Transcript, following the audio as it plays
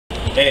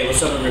Hey,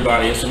 what's up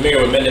everybody? It's Amir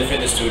with Mended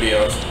Fitness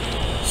Studios.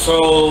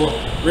 So,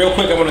 real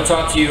quick I want to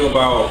talk to you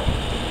about,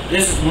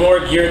 this is more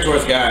geared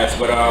towards guys,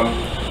 but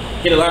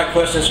get a lot of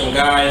questions from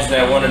guys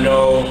that want to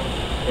know,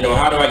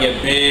 how do I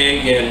get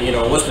big,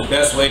 and what's the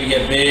best way to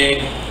get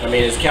big? I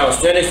mean, is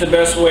calisthenics the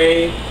best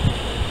way?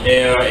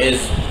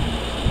 Is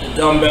the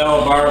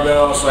dumbbell,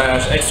 barbell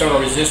 / external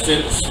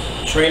resistance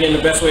training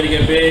the best way to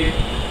get big?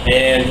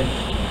 And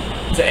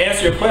to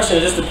answer your question, it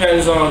just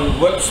depends on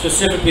what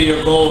specifically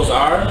your goals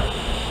are.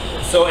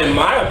 So in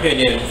my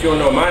opinion, if you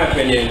want to know my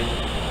opinion,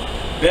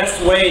 best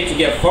way to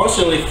get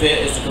functionally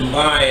fit is to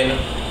combine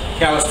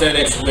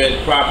calisthenics with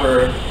a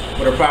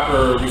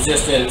proper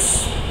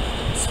resistance,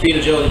 speed,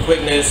 agility,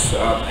 quickness,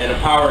 and a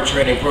power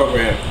training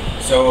program.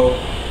 So,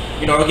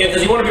 again,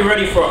 because you want to be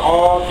ready for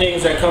all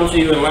things that come to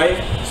you in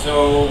life.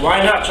 So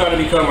why not try to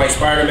become like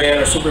Spider-Man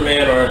or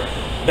Superman or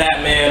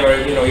Batman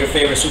or your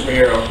favorite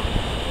superhero,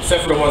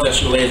 except for the ones that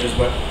shoot lasers.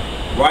 But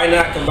why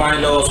not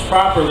combine those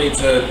properly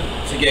to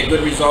get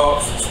good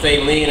results, stay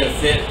lean and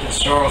fit and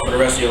strong for the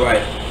rest of your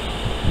life?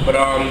 But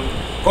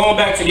going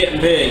back to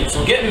getting big.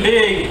 So getting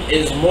big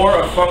is more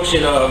a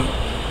function of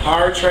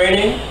hard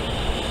training,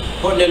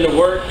 putting in the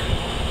work,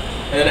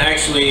 and then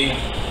actually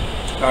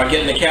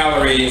getting the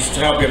calories to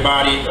help your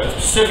body,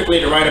 specifically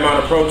the right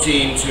amount of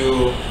protein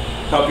to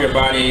help your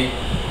body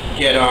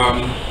get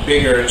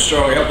bigger and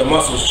stronger, help the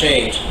muscles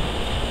change.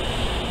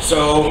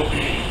 So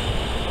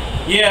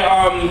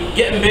yeah,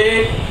 getting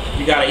big,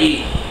 you gotta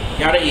eat.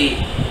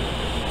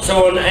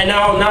 So, and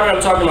now that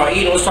I'm talking about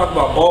eating, let's talk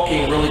about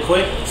bulking really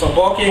quick. So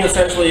bulking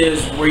essentially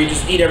is where you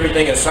just eat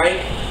everything in sight.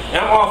 And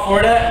I'm all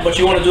for that, but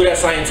you want to do that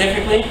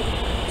scientifically.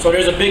 So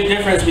there's a big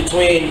difference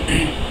between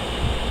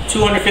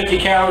 250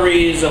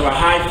 calories of a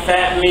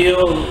high-fat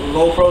meal,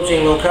 low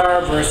protein, low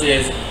carb,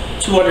 versus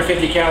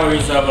 250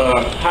 calories of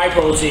a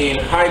high-protein,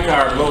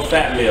 high-carb,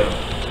 low-fat meal.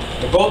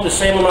 They're both the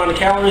same amount of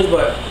calories,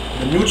 but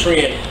the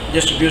nutrient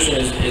distribution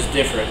is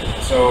different.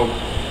 So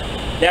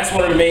that's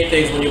one of the main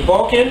things. When you're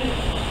bulking,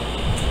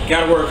 you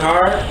gotta work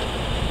hard.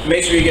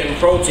 Make sure you're getting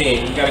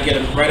protein. You gotta get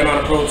the right amount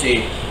of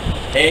protein.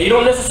 And you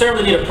don't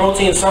necessarily need a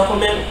protein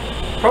supplement.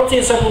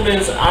 Protein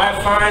supplements, I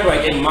find,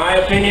 like in my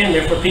opinion,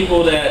 they're for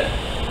people that,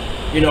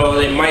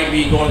 they might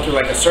be going through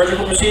like a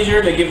surgical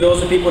procedure. They give those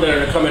to people that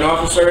are coming off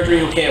of surgery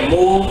who can't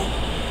move,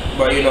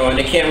 but and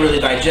they can't really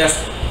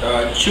digest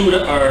chewed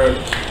or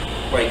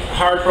like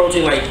hard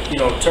protein, like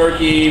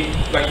turkey,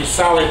 like your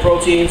solid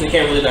proteins. They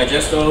can't really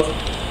digest those.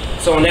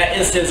 So in that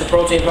instance, a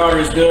protein powder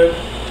is good.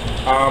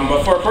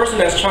 But for a person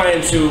that's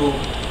trying to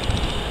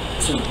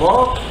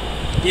bulk,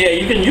 yeah,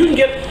 you can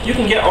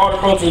get all the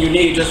protein you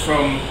need just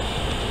from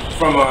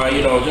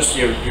just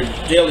your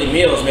daily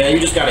meals, man. You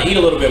just gotta eat a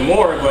little bit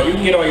more, but you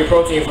can get all your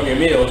protein from your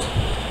meals.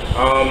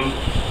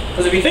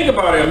 Because if you think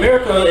about it,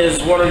 America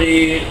is one of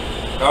the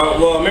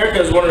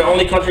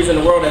only countries in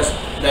the world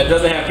that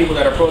doesn't have people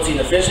that are protein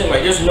deficient.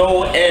 Like, there's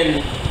no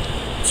end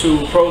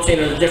to protein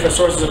or the different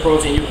sources of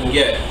protein you can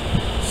get.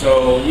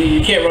 So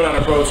you can't run out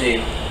of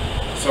protein.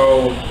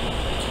 So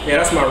yeah,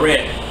 that's my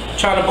rant.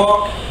 Try to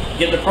bulk,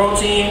 get the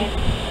protein.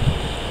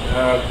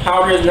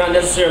 Powder is not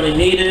necessarily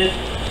needed.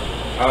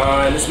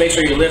 And just make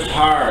sure you lift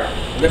hard,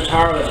 lift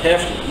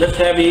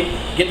heavy,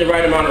 get the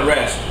right amount of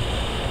rest.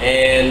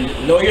 And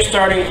know your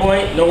starting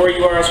point, know where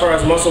you are as far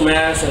as muscle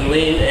mass and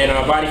lean and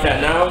body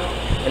fat now,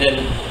 and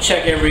then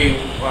check every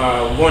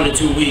 1 to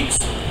 2 weeks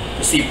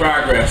to see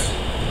progress.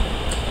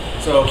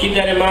 So keep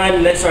that in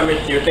mind. Next time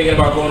you're thinking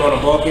about going on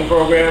a bulking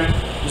program,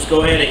 just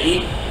go ahead and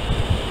eat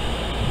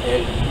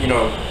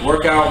and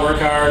work out, work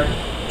hard,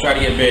 try to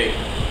get big.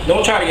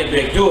 Don't try to get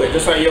big, do it.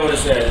 Just like Yoda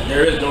said,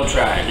 there is no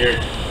try.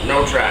 There's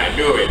no try,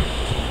 do it.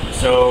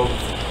 So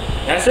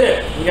that's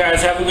it. You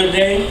guys have a good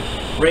day.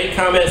 Rate,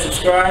 comment,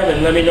 subscribe,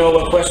 and let me know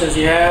what questions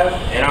you have,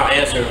 and I'll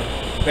answer them.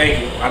 Thank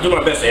you. I'll do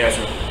my best to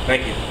answer them.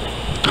 Thank you.